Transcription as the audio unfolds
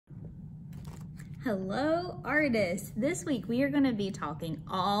Hello, artists. This week we are going to be talking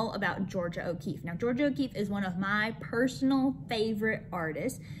all about Georgia O'Keeffe. Now, Georgia O'Keeffe is one of my personal favorite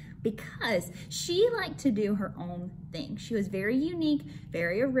artists because she liked to do her own thing. She was very unique,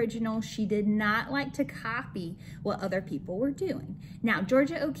 very original. She did not like to copy what other people were doing. Now,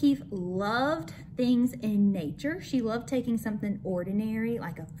 Georgia O'Keeffe loved things in nature. She loved taking something ordinary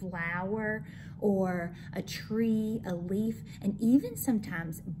like a flower or a tree, a leaf, and even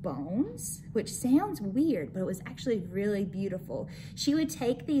sometimes bones, which sounds weird, but it was actually really beautiful. She would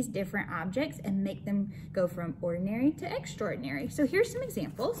take these different objects and make them go from ordinary to extraordinary. So here's some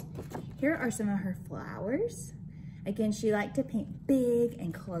examples. Here are some of her flowers. Again, she liked to paint big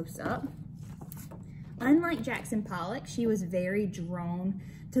and close up. Unlike Jackson Pollock, she was very drawn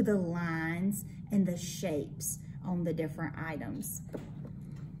to the lines and the shapes on the different items.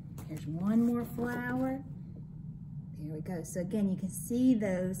 Here's one more flower. There we go. So again, you can see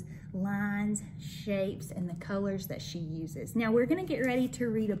those lines, shapes, and the colors that she uses. Now we're gonna get ready to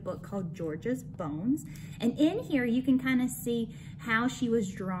read a book called Georgia's Bones. And in here, you can kind of see how she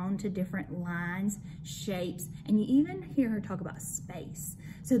was drawn to different lines, shapes, and you even hear her talk about space.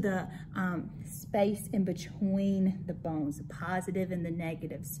 So the space in between the bones, the positive and the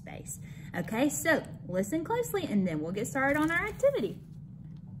negative space. Okay, so listen closely and then we'll get started on our activity.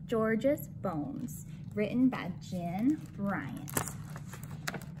 Georgia's Bones, written by Jen Bryant.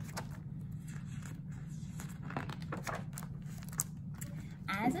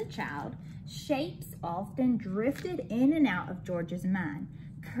 As a child, shapes often drifted in and out of Georgia's mind.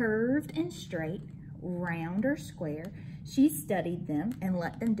 Curved and straight, round or square, she studied them and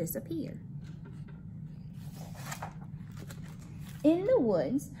let them disappear. In the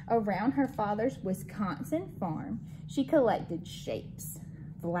woods around her father's Wisconsin farm, she collected shapes.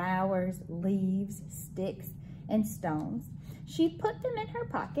 Flowers, leaves, sticks, and stones. She put them in her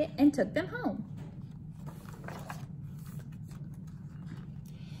pocket and took them home.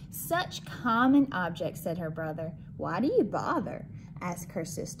 Such common objects, said her brother. Why do you bother? Asked her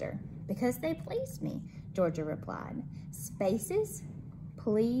sister. Because they please me, Georgia replied. Spaces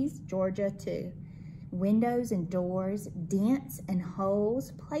please Georgia too. Windows and doors, dents and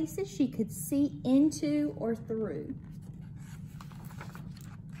holes, places she could see into or through.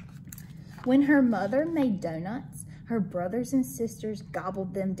 When her mother made donuts, her brothers and sisters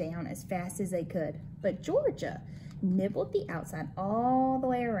gobbled them down as fast as they could. But Georgia nibbled the outside all the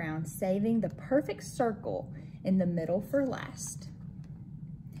way around, saving the perfect circle in the middle for last.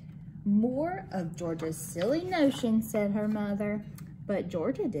 More of Georgia's silly notions, said her mother, but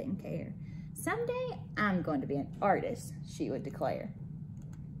Georgia didn't care. Someday I'm going to be an artist, she would declare.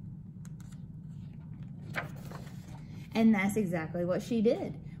 And that's exactly what she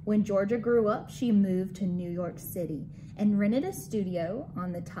did. When Georgia grew up, she moved to New York City and rented a studio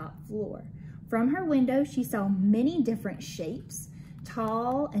on the top floor. From her window, she saw many different shapes,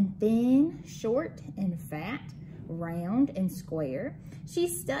 tall and thin, short and fat, round and square. She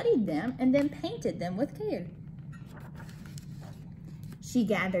studied them and then painted them with care. She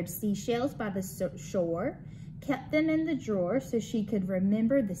gathered seashells by the shore, kept them in the drawer so she could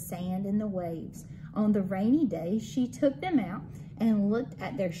remember the sand and the waves. On the rainy days, she took them out and looked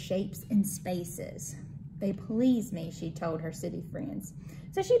at their shapes and spaces. They please me, she told her city friends.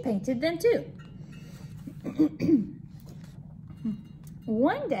 So she painted them too.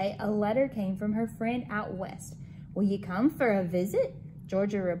 One day, a letter came from her friend out west. Will you come for a visit?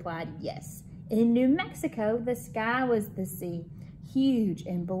 Georgia replied, yes. In New Mexico, the sky was the sea, huge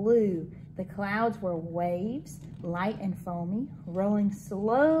and blue. The clouds were waves, light and foamy, rolling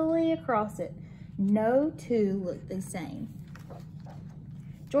slowly across it. No two looked the same.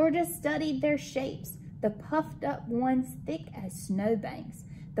 Georgia studied their shapes, the puffed up ones thick as snowbanks,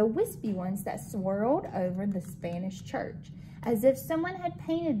 the wispy ones that swirled over the Spanish church, as if someone had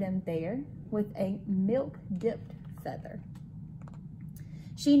painted them there with a milk-dipped feather.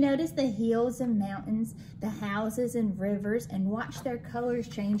 She noticed the hills and mountains, the houses and rivers, and watched their colors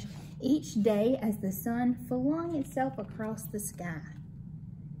change each day as the sun flung itself across the sky.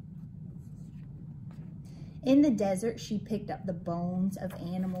 In the desert, she picked up the bones of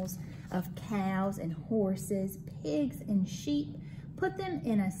animals, of cows and horses, pigs and sheep, put them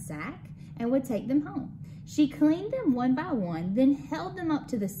in a sack, and would take them home. She cleaned them one by one, then held them up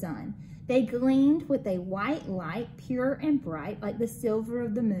to the sun. They gleamed with a white light, pure and bright, like the silver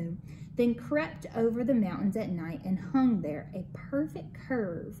of the moon, then crept over the mountains at night and hung there, a perfect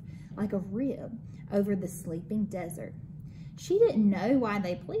curve, like a rib, over the sleeping desert. She didn't know why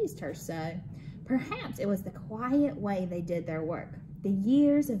they pleased her so. Perhaps it was the quiet way they did their work, the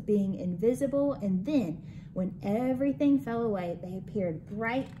years of being invisible, and then, when everything fell away, they appeared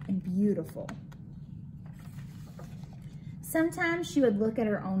bright and beautiful. Sometimes she would look at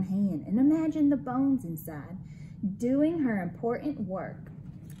her own hand and imagine the bones inside, doing her important work,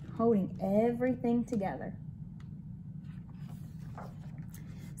 holding everything together.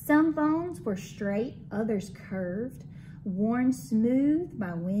 Some bones were straight, others curved, worn smooth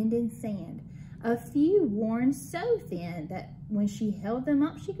by wind and sand. A few worn so thin that when she held them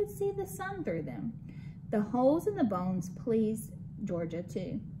up, she could see the sun through them. The holes in the bones pleased Georgia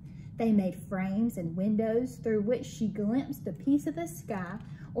too. They made frames and windows through which she glimpsed a piece of the sky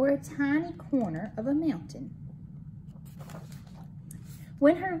or a tiny corner of a mountain.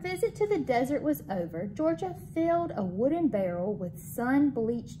 When her visit to the desert was over, Georgia filled a wooden barrel with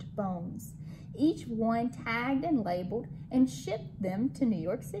sun-bleached bones, each one tagged and labeled, and shipped them to New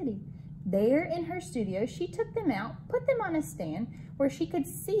York City. There in her studio, she took them out, put them on a stand where she could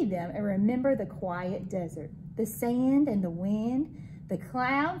see them and remember the quiet desert, the sand and the wind, the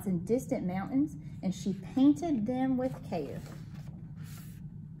clouds and distant mountains, and she painted them with care.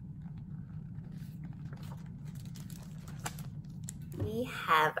 We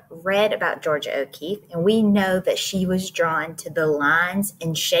have read about Georgia O'Keeffe, and we know that she was drawn to the lines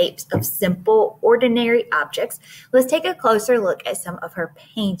and shapes of simple, ordinary objects. Let's take a closer look at some of her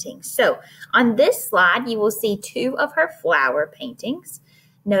paintings. So on this slide, you will see two of her flower paintings.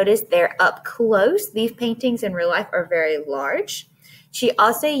 Notice they're up close. These paintings in real life are very large. She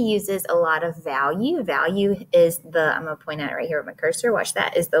also uses a lot of value. Value is I'm going to point at it right here with my cursor. Watch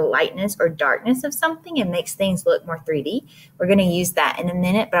that, is the lightness or darkness of something. It makes things look more 3D. We're going to use that in a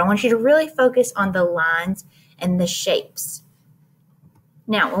minute, but I want you to really focus on the lines and the shapes.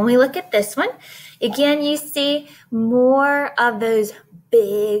 Now, when we look at this one, again, you see more of those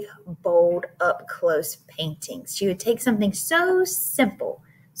big, bold, up-close paintings. She would take something so simple,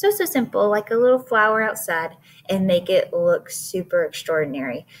 so simple, like a little flower outside, and make it look super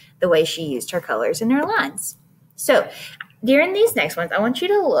extraordinary the way she used her colors and her lines. So during these next ones, I want you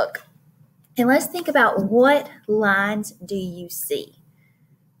to look and let's think about what lines do you see?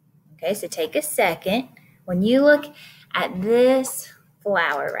 Okay, so take a second. When you look at this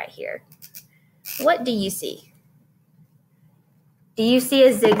flower right here, what do you see? Do you see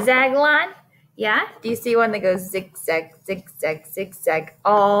a zigzag line? Yeah? Do you see one that goes zigzag, zigzag, zigzag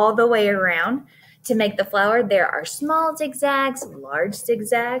all the way around to make the flower? There are small zigzags, large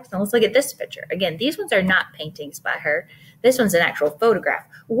zigzags. Now let's look at this picture. Again, these ones are not paintings by her. This one's an actual photograph.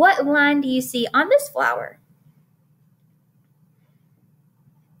 What line do you see on this flower?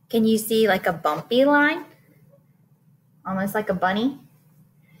 Can you see like a bumpy line? Almost like a bunny?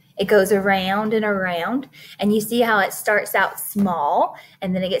 It goes around and around, and you see how it starts out small,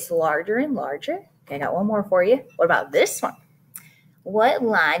 and then it gets larger and larger. Okay, I got one more for you. What about this one? What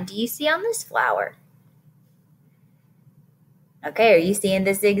line do you see on this flower? Okay, are you seeing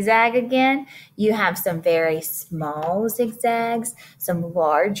the zigzag again? You have some very small zigzags, some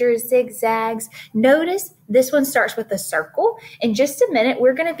larger zigzags. Notice this one starts with a circle. In just a minute,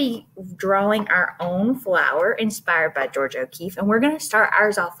 we're going to be drawing our own flower inspired by Georgia O'Keeffe, and we're going to start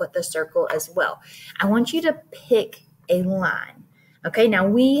ours off with a circle as well. I want you to pick a line. Okay, now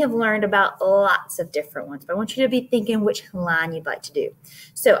we have learned about lots of different ones, but I want you to be thinking which line you'd like to do.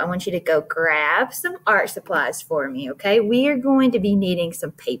 So I want you to go grab some art supplies for me, okay? We are going to be needing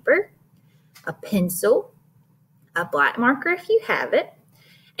some paper, a pencil, a black marker if you have it,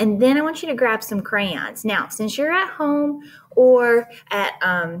 and then I want you to grab some crayons. Now, since you're at home or at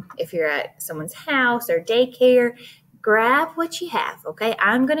if you're at someone's house or daycare, grab what you have, okay?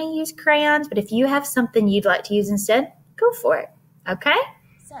 I'm going to use crayons, but if you have something you'd like to use instead, go for it. Okay?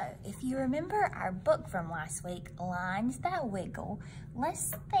 So, if you remember our book from last week, Lines That Wiggle,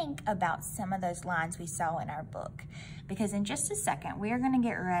 let's think about some of those lines we saw in our book. Because in just a second, we are going to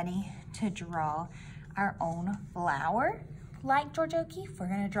get ready to draw our own flower. Like Georgia O'Keeffe, we're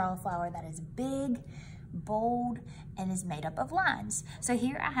going to draw a flower that is big, bold, and is made up of lines. So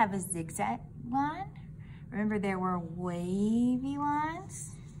here I have a zigzag line. Remember there were wavy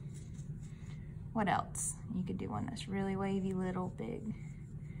lines. What else? You could do one that's really wavy, little, big.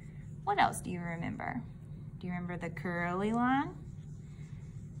 What else do you remember? Do you remember the curly line?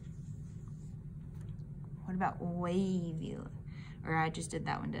 What about wavy? Or I just did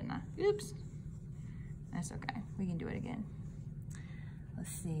that one, didn't I? Oops. That's okay. We can do it again.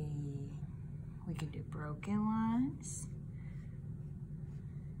 Let's see. We can do broken lines.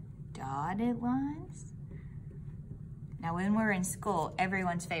 Dotted lines. Now, when we're in school,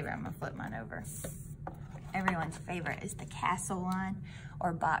 everyone's favorite, I'm gonna flip mine over. Everyone's favorite is the castle line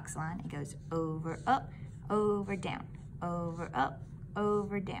or box line. It goes over, up, over, down, over, up,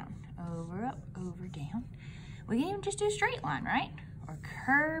 over, down, over, up, over, down. We can even just do a straight line, right? Or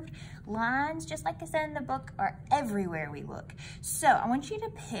curved lines, just like I said in the book, are everywhere we look. So I want you to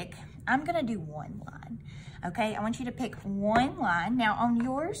pick, I'm gonna do one line, okay? I want you to pick one line. Now on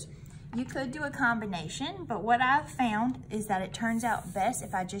yours, you could do a combination, but what I've found is that it turns out best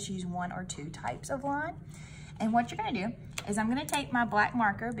if I just use one or two types of line. And what you're gonna do is I'm gonna take my black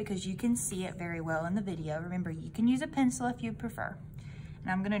marker because you can see it very well in the video. Remember, you can use a pencil if you prefer.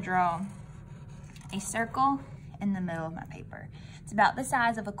 And I'm gonna draw a circle in the middle of my paper. It's about the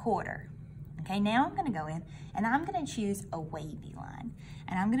size of a quarter. Okay, now I'm gonna go in and I'm gonna choose a wavy line.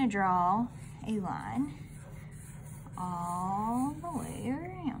 And I'm gonna draw a line all the way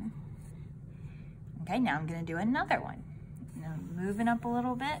around. Okay, now I'm gonna do another one. Now moving up a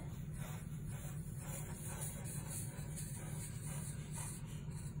little bit.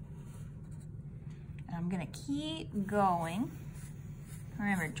 And I'm gonna keep going.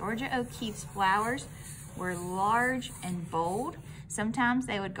 Remember, Georgia O'Keeffe's flowers were large and bold. Sometimes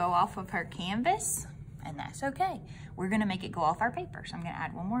they would go off of her canvas, and that's okay. We're gonna make it go off our paper. So I'm gonna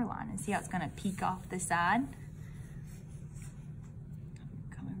add one more line and see how it's gonna peek off the side.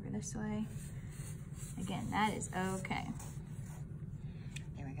 Come over this way. Again, that is okay.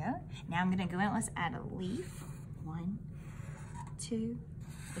 There we go. Now I'm gonna go in, let's add a leaf. 1, 2,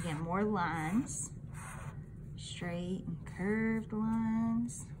 again, more lines. Straight and curved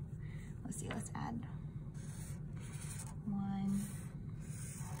lines. Let's see, let's add 1,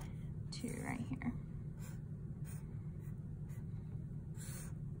 2 right here.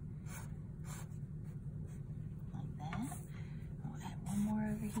 Like that. I'll add one more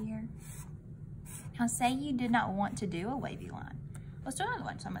over here. Now say you did not want to do a wavy line. Let's do another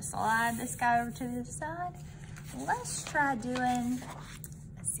one. So I'm gonna slide this guy over to the side. Let's try doing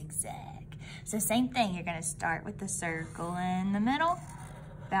a zigzag. So same thing, you're gonna start with the circle in the middle,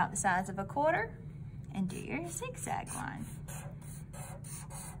 about the size of a quarter, and do your zigzag line.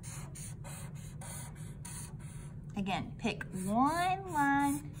 Again, pick one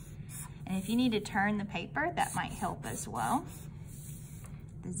line, and if you need to turn the paper, that might help as well.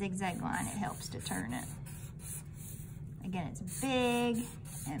 The zigzag line, it helps to turn it. Again, it's big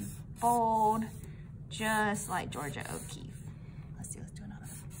and bold, just like Georgia O'Keeffe. Let's see, let's do another one.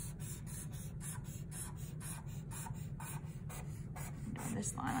 Draw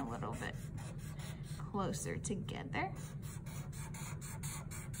this line a little bit closer together.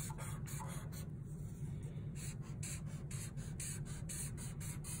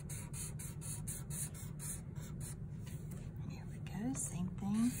 Here we go, same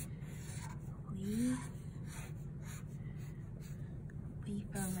thing.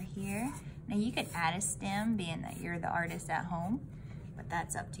 Leaf over here. Now you could add a stem, being that you're the artist at home, but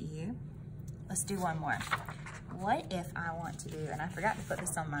that's up to you. Let's do one more. What if I want to do, and I forgot to put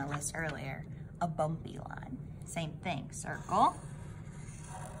this on my list earlier, a bumpy line. Same thing, circle.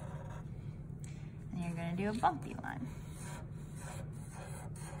 And you're gonna do a bumpy line.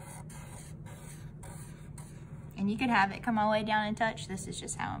 And you could have it come all the way down and touch. This is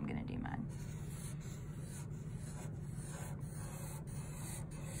just how I'm gonna do mine.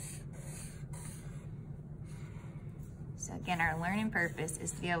 So again, our learning purpose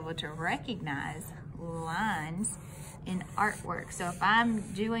is to be able to recognize lines in artwork. So if I'm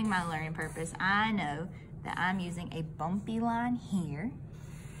doing my learning purpose, I know that I'm using a bumpy line here.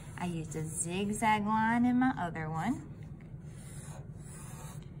 I used a zigzag line in my other one.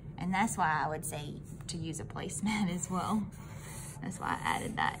 And that's why I would say to use a placemat as well. That's why I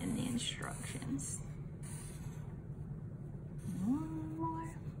added that in the instructions. One more.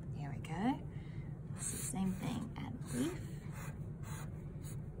 There we go. It's the same thing. Add a leaf.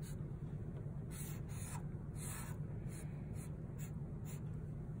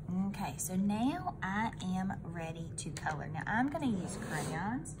 Okay, so now I am ready to color. Now I'm gonna use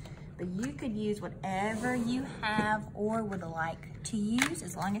crayons, but you could use whatever you have or would like to use,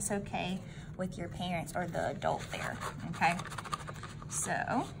 as long as it's okay with your parents or the adult there, okay? So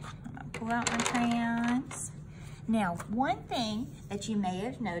I'm gonna pull out my crayons. Now, one thing that you may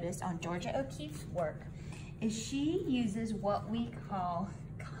have noticed on Georgia O'Keeffe's work is she uses what we call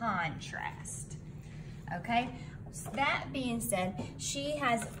contrast, okay? That being said, she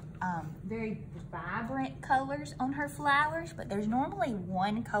has very vibrant colors on her flowers, but there's normally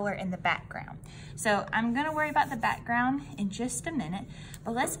one color in the background. So I'm gonna worry about the background in just a minute,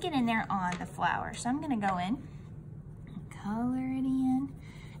 but let's get in there on the flower. So I'm gonna go in and color it in.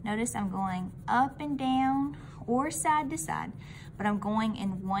 Notice I'm going up and down or side to side, but I'm going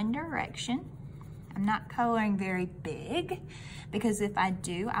in one direction. I'm not coloring very big because if I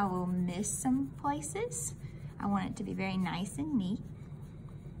do, I will miss some places. I want it to be very nice and neat.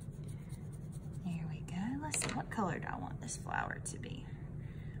 There we go. Let's see, what color do I want this flower to be?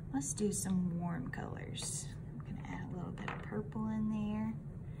 Let's do some warm colors. I'm gonna add a little bit of purple in there.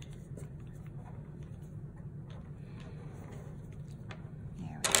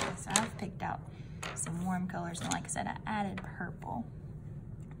 There we go. So I've picked out some warm colors, and like I said, I added purple.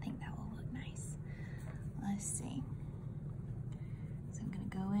 I think that will look nice. Let's see. So I'm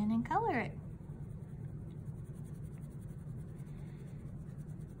gonna go in and color it.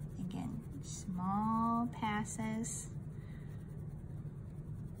 Again, small passes.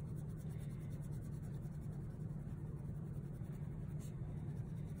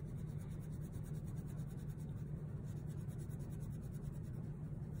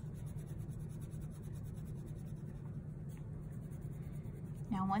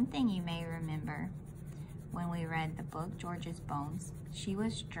 Now, one thing you may remember when we read the book, Georgia's Bones, she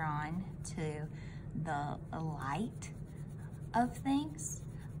was drawn to the light of things,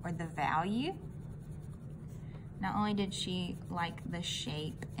 or the value. Not only did she like the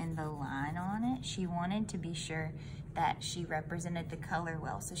shape and the line on it, she wanted to be sure that she represented the color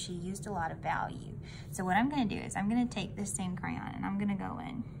well, so she used a lot of value. So what I'm gonna do is I'm gonna take this same crayon and I'm gonna go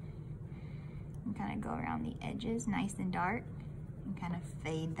in and kind of go around the edges, nice and dark, and kind of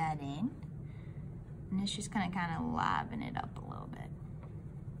fade that in. And it's just gonna kind of liven it up a little bit.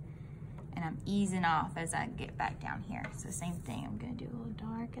 And I'm easing off as I get back down here. So same thing, I'm gonna do a little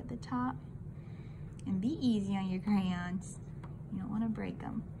dark at the top. And be easy on your crayons. You don't wanna break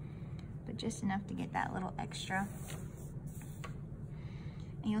them, but just enough to get that little extra.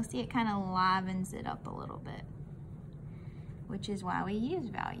 And you'll see it kind of livens it up a little bit, which is why we use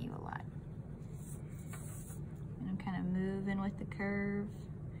value a lot. And I'm kind of moving with the curve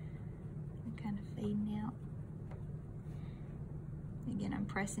and kind of fading out. Again, I'm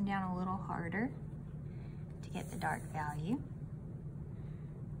pressing down a little harder to get the dark value.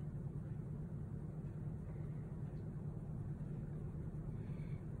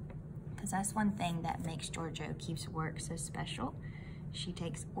 Because that's one thing that makes Georgia O'Keeffe's work so special. She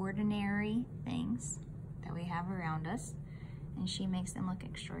takes ordinary things that we have around us and she makes them look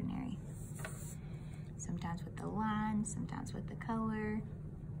extraordinary. Sometimes with the lines, sometimes with the color.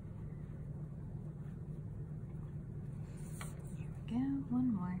 Here we go,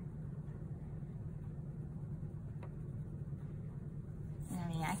 one more. And I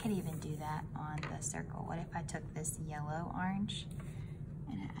mean, I could even do that on the circle. What if I took this yellow orange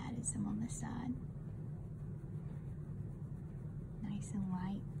and I added some on the side? Nice and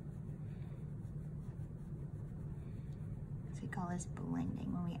light. So we call this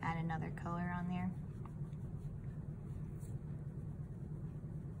blending when we add another color on there.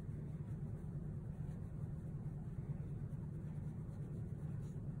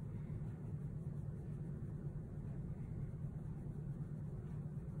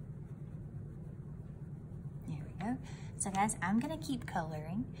 There we go. So guys, I'm gonna keep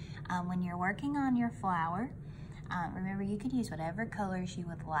coloring. When you're working on your flower, remember you could use whatever colors you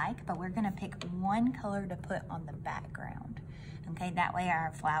would like, but we're gonna pick one color to put on the background. Okay, that way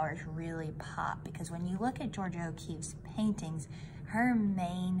our flowers really pop, because when you look at Georgia O'Keeffe's paintings, her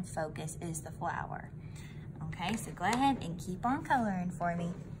main focus is the flower. Okay, so go ahead and keep on coloring for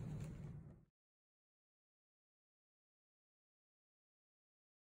me.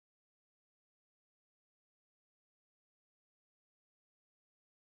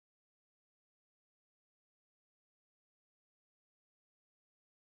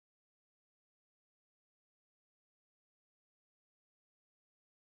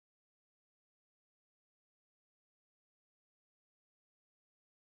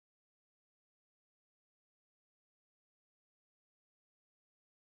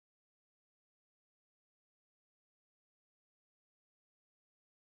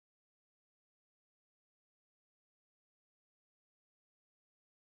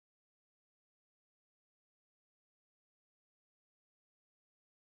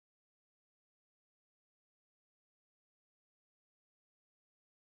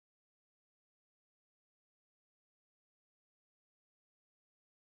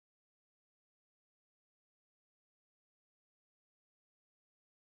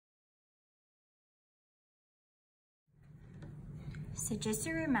 So just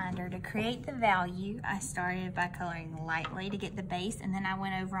a reminder, to create the value, I started by coloring lightly to get the base, and then I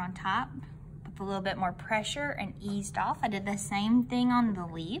went over on top with a little bit more pressure and eased off. I did the same thing on the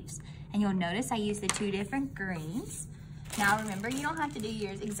leaves, and you'll notice I used the two different greens. Now remember, you don't have to do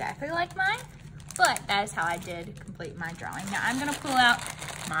yours exactly like mine, but that is how I did complete my drawing. Now I'm gonna pull out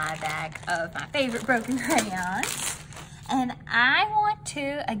my bag of my favorite broken crayons. And I want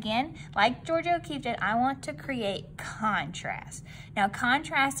to, again, like Georgia O'Keeffe did, I want to create contrast. Now,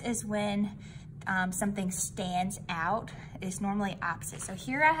 contrast is when something stands out, it's normally opposite. So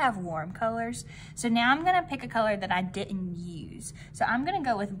here I have warm colors. So now I'm gonna pick a color that I didn't use. So I'm gonna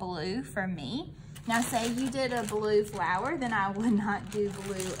go with blue for me. Now say you did a blue flower, then I would not do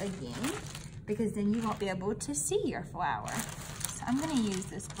blue again because then you won't be able to see your flower. So I'm gonna use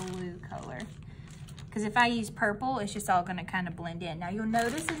this blue color because if I use purple, it's just all gonna kind of blend in. Now you'll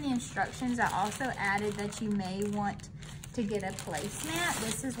notice in the instructions, I also added that you may want to get a placemat.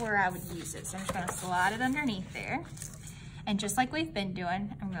 This is where I would use it. So I'm just gonna slide it underneath there. And just like we've been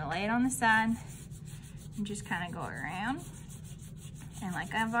doing, I'm gonna lay it on the side and just kind of go around. And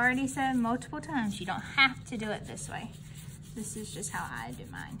like I've already said multiple times, you don't have to do it this way. This is just how I do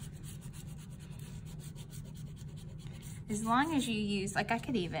mine. As long as you use, like I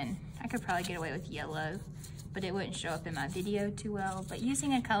could probably get away with yellow, but it wouldn't show up in my video too well. But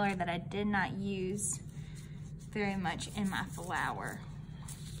using a color that I did not use very much in my flower.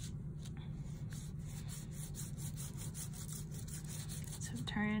 So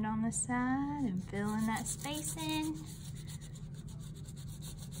turn it on the side and fill in that space in.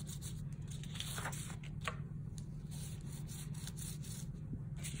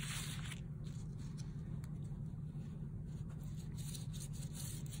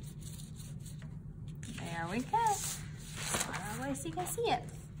 There we go. Far away so you can see it.